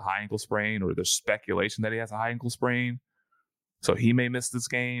he has a high ankle sprain, or there's speculation that he has a high ankle sprain, so he may miss this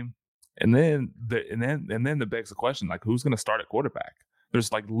game. And then the begs the question, like, who's going to start at quarterback?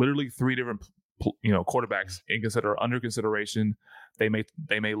 There's like literally 3 different quarterbacks under consideration. They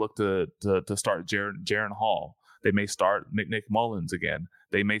may look to start Jaren Hall. They may start Nick Mullins again.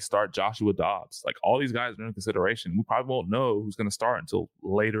 They may start Joshua Dobbs. Like, all these guys are in consideration. We probably won't know who's going to start until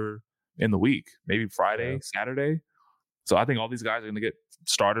later in the week, maybe Friday, Saturday. So I think all these guys are going to get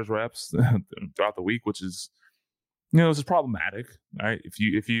starters reps throughout the week, which is, this is problematic, right?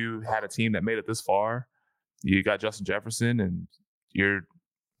 If you had a team that made it this far, you got Justin Jefferson, and you're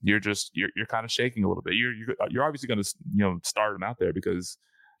kind of shaking a little bit. You're obviously going to start him out there because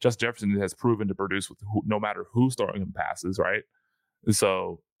Justin Jefferson has proven to produce with no matter who's throwing him passes, right?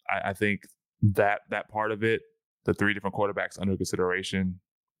 So I think that part of it, the 3 different quarterbacks under consideration,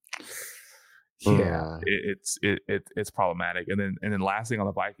 it's problematic. And then last thing on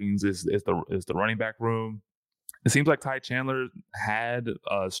the Vikings is the running back room. It seems like Ty Chandler had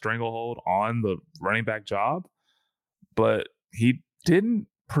a stranglehold on the running back job, but he didn't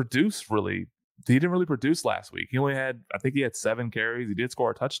really produce last week. He only had, I think he had 7 carries. He did score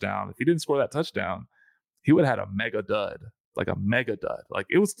a touchdown. If he didn't score that touchdown, he would have had a mega dud. Like,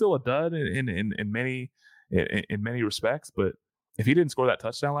 it was still a dud in in many respects. But if he didn't score that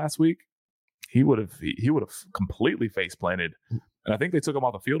touchdown last week, he would have completely face planted. And I think they took him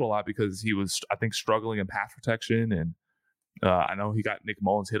off the field a lot because he was, I think, struggling in pass protection. And I know he got Nick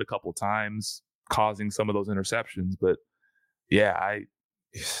Mullins hit a couple of times, causing some of those interceptions. But yeah, I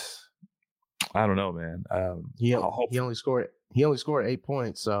don't know, man. He only scored 8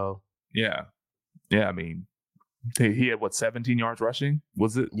 points. So yeah. I mean, he had 17 yards rushing?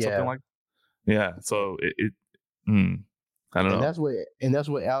 Was it something like? Yeah. So I don't know. That's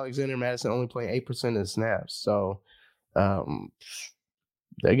what Alexander Madison only playing 8% of the snaps. So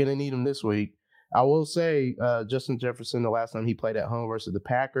they're gonna need him this week. I will say, Justin Jefferson, the last time he played at home versus the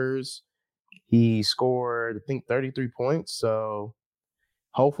Packers, he scored, I think, 33 points. So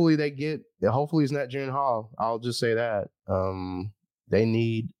hopefully hopefully it's not Jaren Hall. I'll just say that. They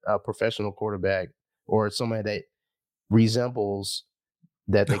need a professional quarterback or somebody that resembles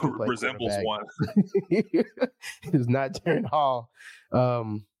that they can play resembles one. It's not Jaren Hall.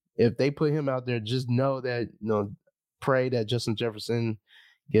 If they put him out there, just know that, pray that Justin Jefferson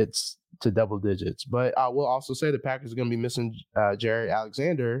gets to double digits. But I will also say the Packers are going to be missing Jared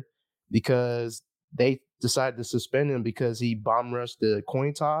Alexander because they decided to suspend him because he bomb rushed the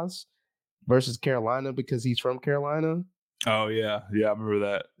coin toss versus Carolina because he's from Carolina. Oh yeah, I remember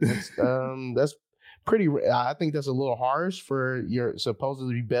that. That's pretty. I think that's a little harsh for your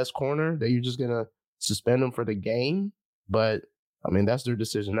supposedly best corner that you're just gonna suspend him for the game. But I mean, that's their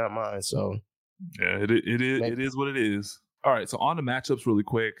decision, not mine. So yeah, it is what it is. All right, so on to matchups really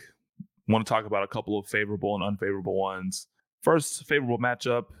quick. Want to talk about a couple of favorable and unfavorable ones. First favorable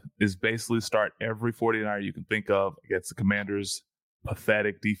matchup is basically start every 49er you can think of against the Commanders'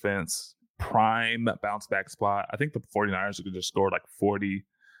 pathetic defense. Prime bounce back spot. I think the 49ers are going to just score like 40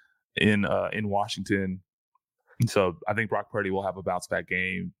 in Washington. So I think Brock Purdy will have a bounce back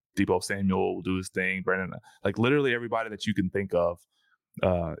game. Deebo Samuel will do his thing. Brandon, like literally everybody that you can think of.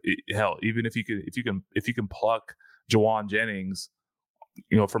 Hell, even if you can pluck Jawan Jennings,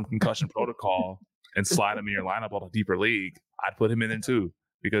 from concussion protocol and slide him in your lineup on a deeper league, I'd put him in too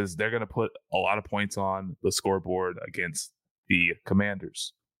because they're going to put a lot of points on the scoreboard against the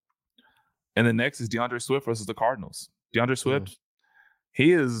Commanders. And then next is DeAndre Swift versus the Cardinals. DeAndre Swift,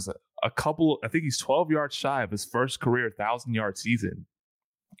 he is I think he's 12 yards shy of his first career 1,000-yard season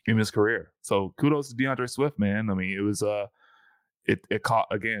in his career. So kudos to DeAndre Swift, man. I mean, it was it caught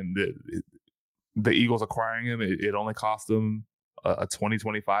again the Eagles acquiring him. It only cost them a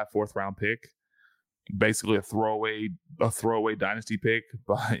 2025 fourth round pick, basically a throwaway dynasty pick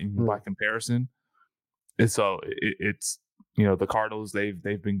by comparison. And so it's the Cardinals they've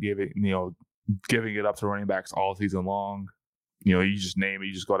been giving it up to running backs all season long. You just name it,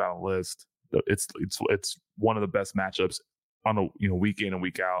 you just go down the list. It's one of the best matchups on a week in and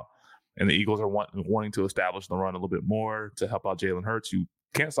week out. And the Eagles are wanting to establish the run a little bit more to help out Jalen Hurts, who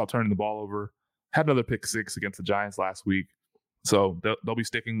can't stop turning the ball over. Had another pick six against the Giants last week. So they'll be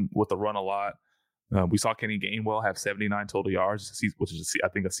sticking with the run a lot. We saw Kenny Gainwell have 79 total yards, which is, I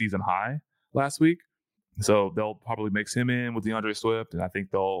think, a season high last week. So they'll probably mix him in with DeAndre Swift, and I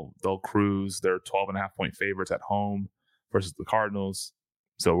think they'll cruise. They're 12.5-point favorites at home versus the Cardinals.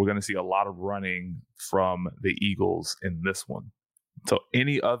 So we're going to see a lot of running from the Eagles in this one. So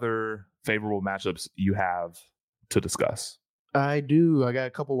any other favorable matchups you have to discuss? I do. I got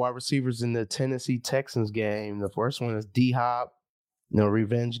a couple wide receivers in the Tennessee Texans game. The first one is D-Hop,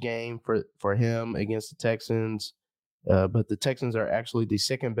 revenge game for him against the Texans. But the Texans are actually the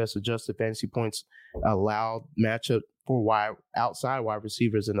second best adjusted fantasy points allowed matchup for outside wide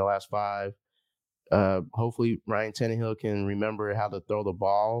receivers in the last 5. Hopefully Ryan Tannehill can remember how to throw the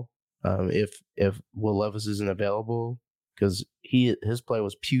ball if Will Levis isn't available, because his play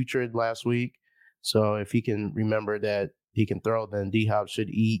was putrid last week. So if he can remember that he can throw, then D-Hop should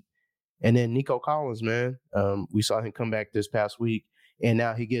eat. And then Nico Collins, man, we saw him come back this past week, and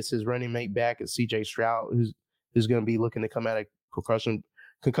now he gets his running mate back at C.J. Stroud, who's going to be looking to come out of concussion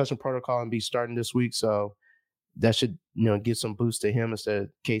protocol and be starting this week. So that should, give some boost to him instead of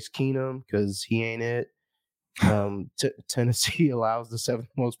Case Keenum, because he ain't it. Tennessee allows the 7th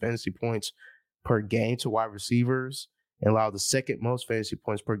most fantasy points per game to wide receivers and allow the 2nd most fantasy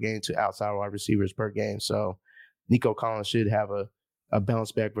points per game to outside wide receivers per game. So Nico Collins should have a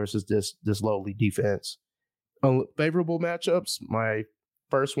bounce back versus this lowly defense. Favorable matchups. My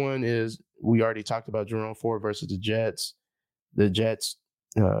first one is, we already talked about Jerome Ford versus the Jets. The Jets,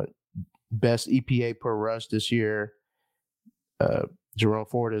 best EPA per rush this year. Jerome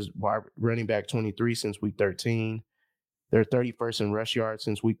Ford is running back 23 since week 13. They're 31st in rush yards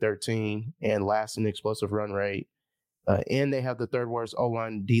since week 13 and last in explosive run rate. And they have the 3rd worst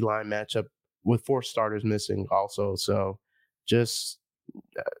O-line D-line matchup with 4 starters missing also. So just,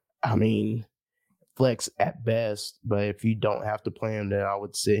 flex at best. But if you don't have to play him, then I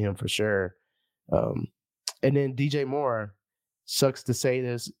would sit him for sure. And then DJ Moore, sucks to say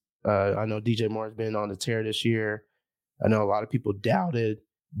this. I know DJ Moore has been on the tear this year. I know a lot of people doubted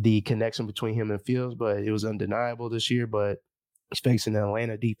the connection between him and Fields, but it was undeniable this year. But he's facing an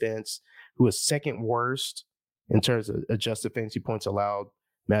Atlanta defense who is second worst in terms of adjusted fantasy points allowed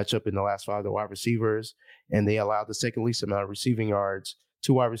matchup in the last 5 to wide receivers. And they allowed the second least amount of receiving yards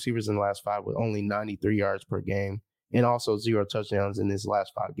to wide receivers in the last 5 with only 93 yards per game, and also 0 touchdowns in his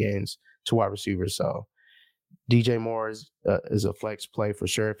last 5 games to wide receivers. So DJ Moore is a flex play for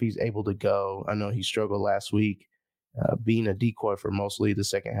sure if he's able to go. I know he struggled last week being a decoy for mostly the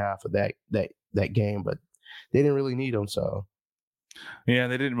second half of that game, but they didn't really need him. So yeah,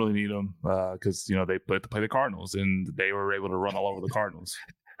 they didn't really need him because they played to play the Cardinals and they were able to run all over the Cardinals.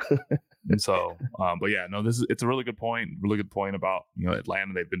 And so, but yeah, no, it's a really good point about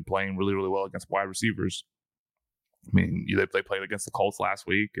Atlanta. They've been playing really, really well against wide receivers. I mean, they played against the Colts last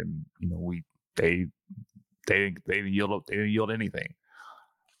week, and they didn't yield anything.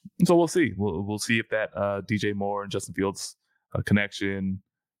 And so we'll see. We'll see if that DJ Moore and Justin Fields connection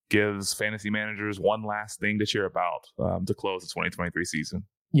gives fantasy managers one last thing to cheer about to close the 2023 season.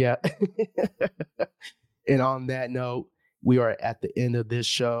 Yeah. And on that note, we are at the end of this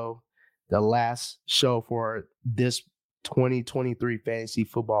show, the last show for this 2023 fantasy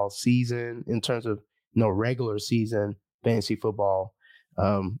football season in terms of regular season fantasy football.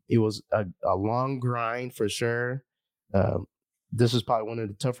 It was a long grind for sure. This is probably one of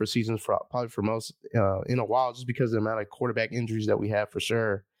the tougher seasons for most in a while, just because of the amount of quarterback injuries that we have for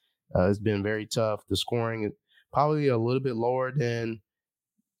sure. It's been very tough. The scoring is probably a little bit lower than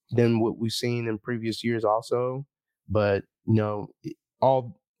what we've seen in previous years also. But,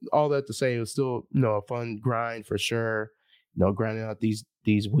 all that to say, it was still, a fun grind for sure. Grinding out these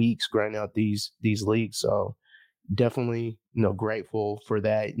weeks, grinding out these leagues. So definitely, grateful for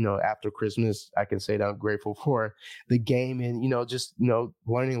that. After Christmas, I can say that I'm grateful for the game and, just,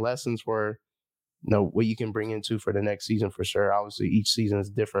 learning lessons for, what you can bring into for the next season for sure. Obviously, each season is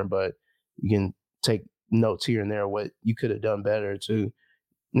different, but you can take notes here and there, what you could have done better to,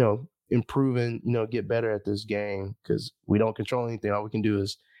 improve and, get better at this game, because we don't control anything. All we can do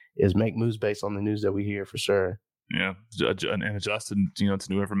is make moves based on the news that we hear for sure. Yeah, and adjust to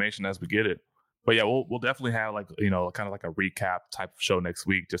new information as we get it. But yeah, we'll definitely have kind of like a recap type of show next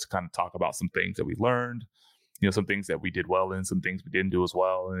week, just to kind of talk about some things that we learned, some things that we did well in, some things we didn't do as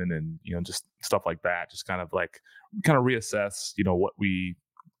well in, and just stuff like that. Just kind of reassess, what we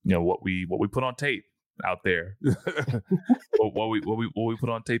put on tape out there, what we put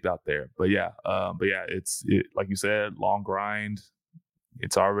on tape out there. But yeah, it's like you said, long grind.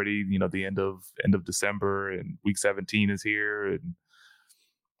 It's already the end of December, and week 17 is here, and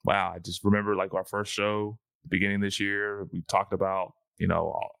wow, I just remember our first show beginning this year. We talked about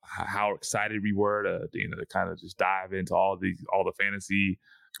how excited we were to kind of just dive into all the fantasy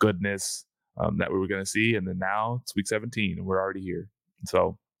goodness that we were going to see, and then now it's week 17 and we're already here.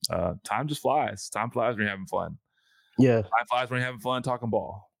 So time just flies. Time flies when you're having fun. Yeah, time flies when you're having fun talking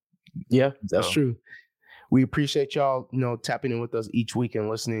ball. Yeah, that's true. We appreciate y'all, tapping in with us each week and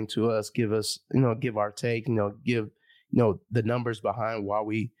listening to us, give our take, give the numbers behind why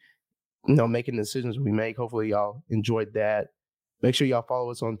we, making the decisions we make. Hopefully y'all enjoyed that. Make sure y'all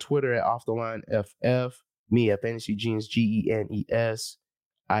follow us on Twitter at OffTheLineFF, me at FantasyGenius, GENES,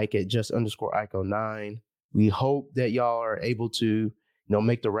 Ike at just_Ike09. We hope that y'all are able to,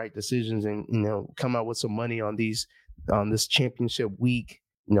 make the right decisions and, come out with some money on this championship week.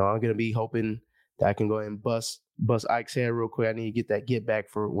 I'm going to be hoping that I can go ahead and bust Ike's head real quick. I need to get that get back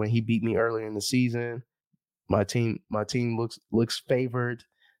for when he beat me earlier in the season. My team looks favored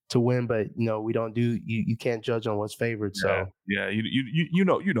to win, but we don't do. You can't judge on what's favored. So yeah, you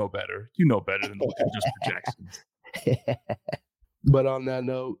know better. You know better than just projections. But on that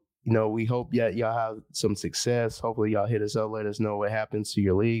note, we hope y'all have some success. Hopefully y'all hit us up, let us know what happens to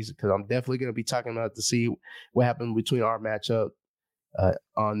your leagues, because I'm definitely going to be talking about to see what happened between our matchup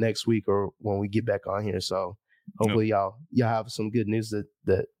on next week or when we get back on here. So hopefully y'all have some good news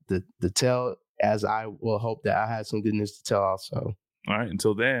to tell, as I will hope that I had some good news to tell also. All right.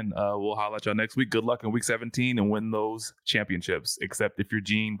 Until then, we'll holler at y'all next week. Good luck in week 17 and win those championships, except if you're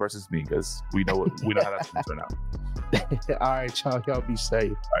Gene versus me, because we know how that's going to turn out. All right, y'all be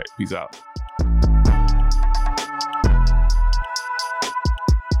safe. All right. Peace out.